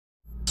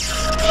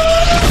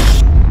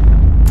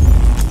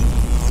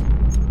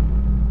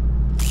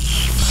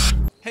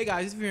Hey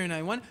guys, it's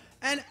Fury91,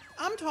 and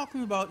I'm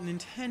talking about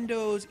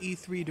Nintendo's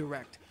E3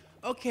 Direct.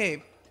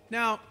 Okay,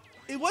 now,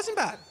 it wasn't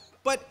bad,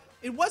 but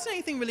it wasn't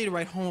anything really to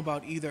write home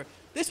about either.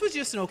 This was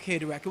just an okay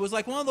Direct. It was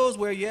like one of those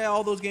where, yeah,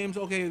 all those games,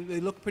 okay, they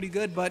look pretty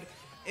good, but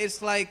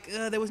it's like,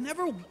 there was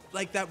never,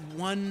 like, that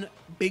one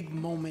big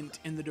moment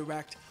in the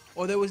Direct,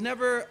 or there was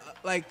never,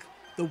 like,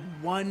 the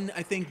one,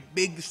 I think,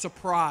 big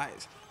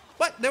surprise.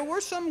 But there were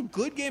some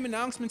good game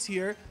announcements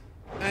here.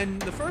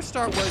 And the first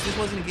start was, this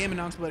wasn't a game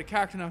announcement, but a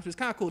character announcement. It's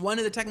kind of cool. One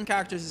of the Tekken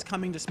characters is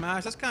coming to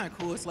Smash. That's kind of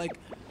cool. It's like,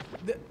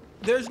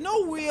 there's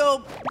no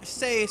real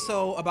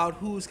say-so about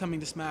who's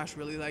coming to Smash,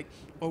 really, like,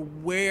 or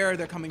where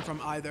they're coming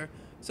from either.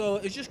 So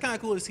it's just kind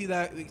of cool to see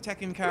that the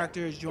Tekken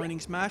character is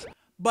joining Smash.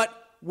 But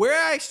where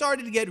I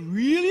started to get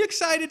really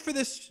excited for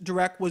this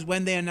Direct was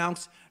when they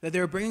announced that they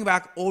were bringing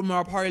back old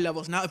Mario Party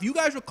levels. Now, if you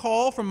guys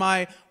recall from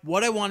my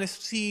What I Want to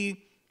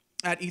See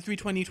at E3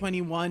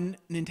 2021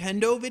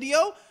 Nintendo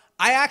video,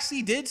 I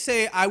actually did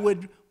say I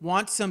would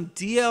want some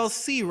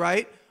DLC,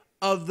 right,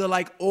 of the,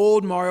 like,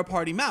 old Mario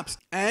Party maps.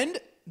 And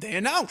they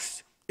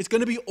announced it's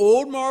going to be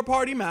old Mario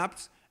Party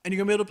maps, and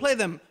you're going to be able to play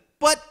them.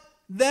 But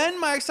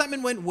then my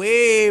excitement went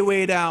way,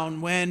 way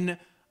down when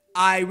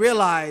I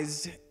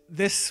realized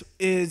this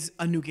is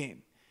a new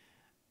game.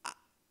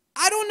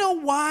 I don't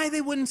know why they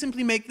wouldn't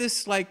simply make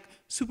this, like,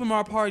 Super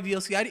Mario Party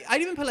DLC.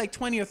 I'd even pay, like,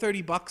 20 or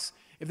 30 bucks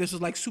if this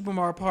was like Super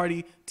Mario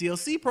Party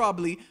DLC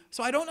probably.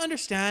 So I don't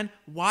understand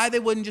why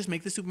they wouldn't just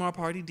make the Super Mario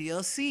Party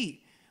DLC.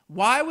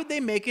 Why would they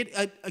make it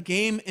a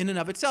game in and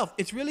of itself?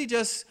 It's really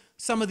just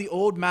some of the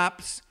old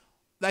maps.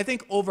 I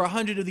think over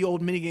 100 of the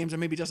old minigames, or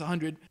maybe just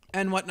 100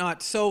 and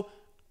whatnot. So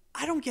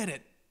I don't get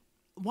it.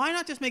 Why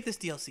not just make this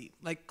DLC?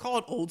 Like, call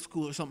it old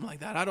school or something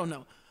like that. I don't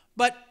know.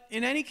 But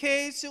in any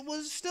case, it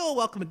was still a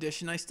welcome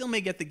addition. I still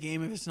may get the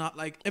game if it's not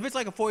like, if it's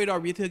like a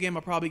 $40 retail game,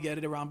 I'll probably get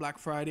it around Black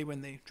Friday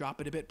when they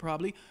drop it a bit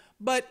probably.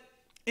 But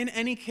in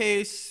any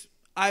case,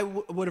 I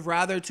would have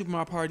rather Super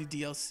Mario Party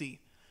DLC.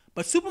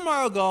 But Super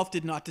Mario Golf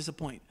did not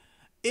disappoint.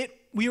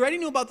 We already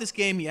knew about this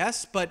game,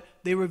 yes, but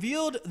they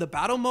revealed the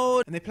battle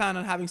mode and they plan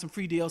on having some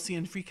free DLC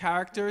and free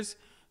characters.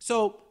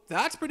 So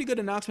that's a pretty good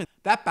announcement.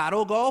 That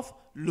battle golf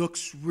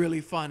looks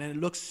really fun and it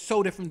looks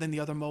so different than the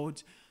other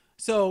modes.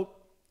 So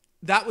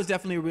that was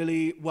definitely a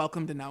really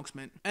welcomed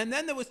announcement. And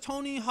then there was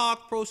Tony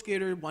Hawk Pro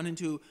Skater 1 and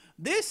 2.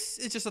 This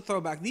is just a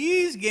throwback.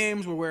 These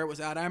games were where it was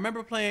at. I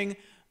remember playing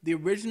the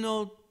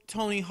original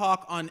Tony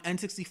Hawk on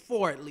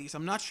N64 at least.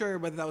 I'm not sure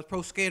whether that was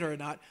Pro Skater or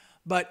not,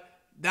 but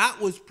that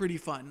was pretty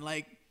fun.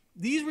 Like,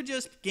 these were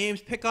just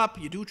games, pick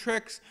up, you do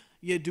tricks,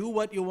 you do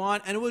what you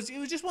want, and it was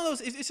just one of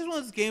those, it's just one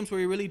of those games where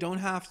you really don't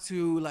have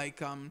to,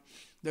 like,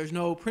 there's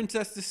no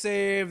princess to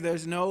save,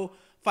 there's no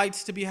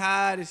fights to be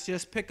had, it's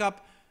just pick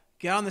up,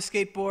 get on the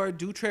skateboard,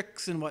 do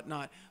tricks and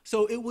whatnot.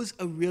 So it was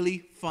a really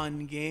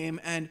fun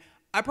game, and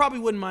I probably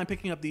wouldn't mind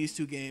picking up these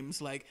two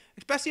games, like,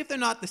 especially if they're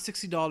not the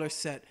 $60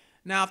 set.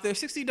 Now, if they're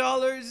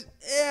 $60,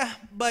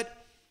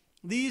 but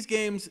these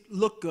games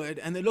look good,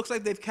 and it looks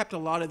like they've kept a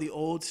lot of the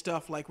old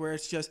stuff, like where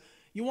it's just,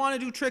 you want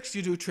to do tricks,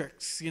 you do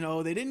tricks. You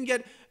know, they didn't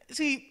get,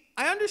 see,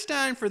 I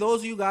understand for those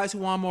of you guys who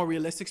want more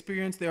realistic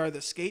experience, they are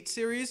the Skate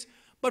series,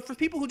 but for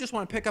people who just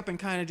want to pick up and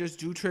kind of just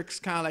do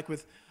tricks, kind of like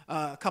with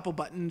a couple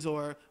buttons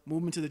or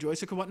movement to the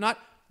joystick or whatnot,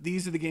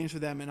 these are the games for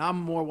them, and I'm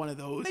more one of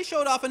those. They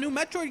showed off a new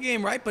Metroid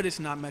game, right? But it's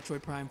not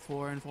Metroid Prime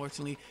 4,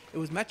 unfortunately. It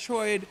was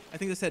Metroid, I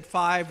think they said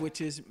 5, which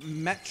is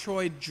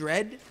Metroid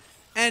Dread.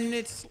 And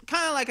it's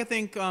kind of like, I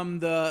think,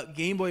 the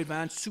Game Boy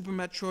Advance Super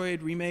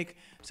Metroid remake.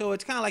 So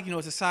it's kind of like, you know,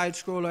 it's a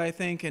side-scroller, I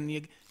think, and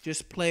you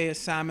just play as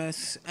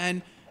Samus.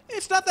 And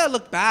it's not that it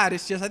looked bad,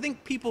 it's just, I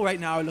think people right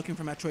now are looking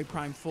for Metroid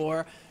Prime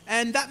 4.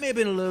 And that may have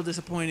been a little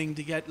disappointing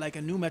to get, like,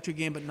 a new Metroid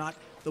game, but not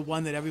the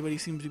one that everybody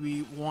seems to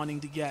be wanting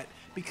to get.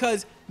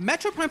 Because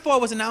Metroid Prime 4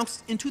 was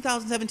announced in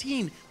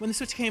 2017 when the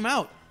Switch came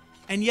out.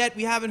 And yet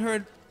we haven't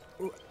heard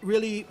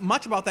really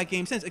much about that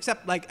game since,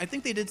 except, like, I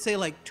think they did say,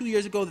 like, 2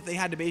 years ago that they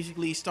had to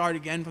basically start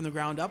again from the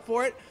ground up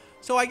for it.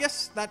 So I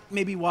guess that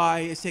may be why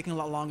it's taking a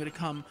lot longer to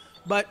come.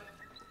 But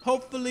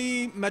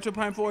hopefully Metroid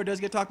Prime 4 does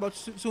get talked about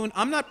soon.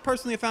 I'm not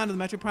personally a fan of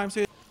the Metroid Prime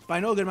series, but I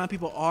know a good amount of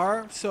people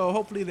are, so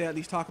hopefully they at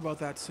least talk about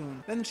that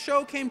soon. Then the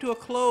show came to a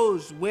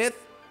close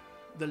with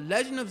The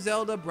Legend of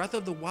Zelda Breath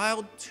of the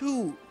Wild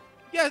 2.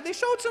 Yeah, they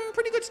showed some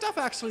pretty good stuff,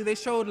 actually. They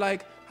showed,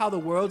 like, how the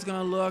world's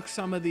gonna look,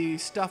 some of the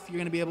stuff you're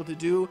gonna be able to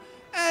do,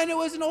 and it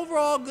was an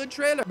overall good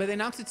trailer. But they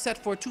announced it's set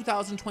for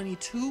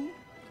 2022,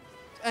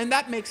 and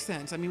that makes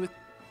sense. I mean, with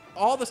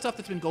all the stuff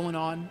that's been going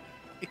on,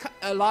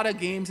 a lot of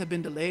games have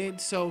been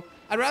delayed, so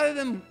I'd rather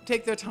them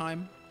take their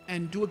time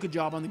and do a good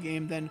job on the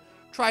game than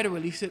try to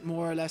release it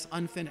more or less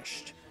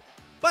unfinished.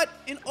 But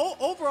in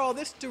overall,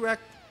 this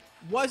Direct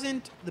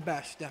wasn't the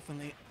best,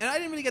 definitely. And I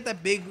didn't really get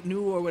that big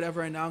new or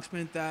whatever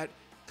announcement that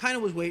kind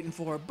of was waiting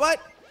for, but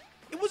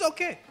it was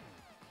okay.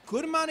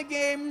 Good amount of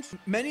games.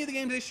 Many of the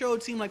games they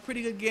showed seemed like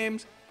pretty good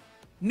games.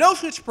 No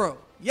Switch Pro.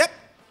 Yep,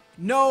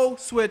 no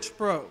Switch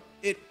Pro.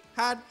 It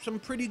had some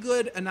pretty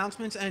good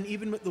announcements, and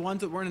even with the ones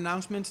that weren't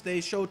announcements,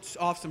 they showed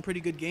off some pretty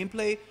good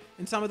gameplay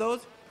in some of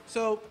those.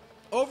 So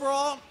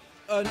overall,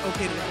 an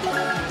okay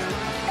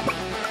Direct.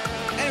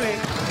 anyway,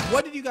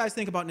 what did you guys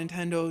think about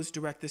Nintendo's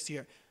Direct this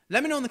year?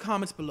 Let me know in the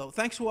comments below.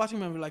 Thanks for watching.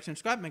 Remember to like and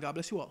subscribe. May God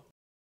bless you all.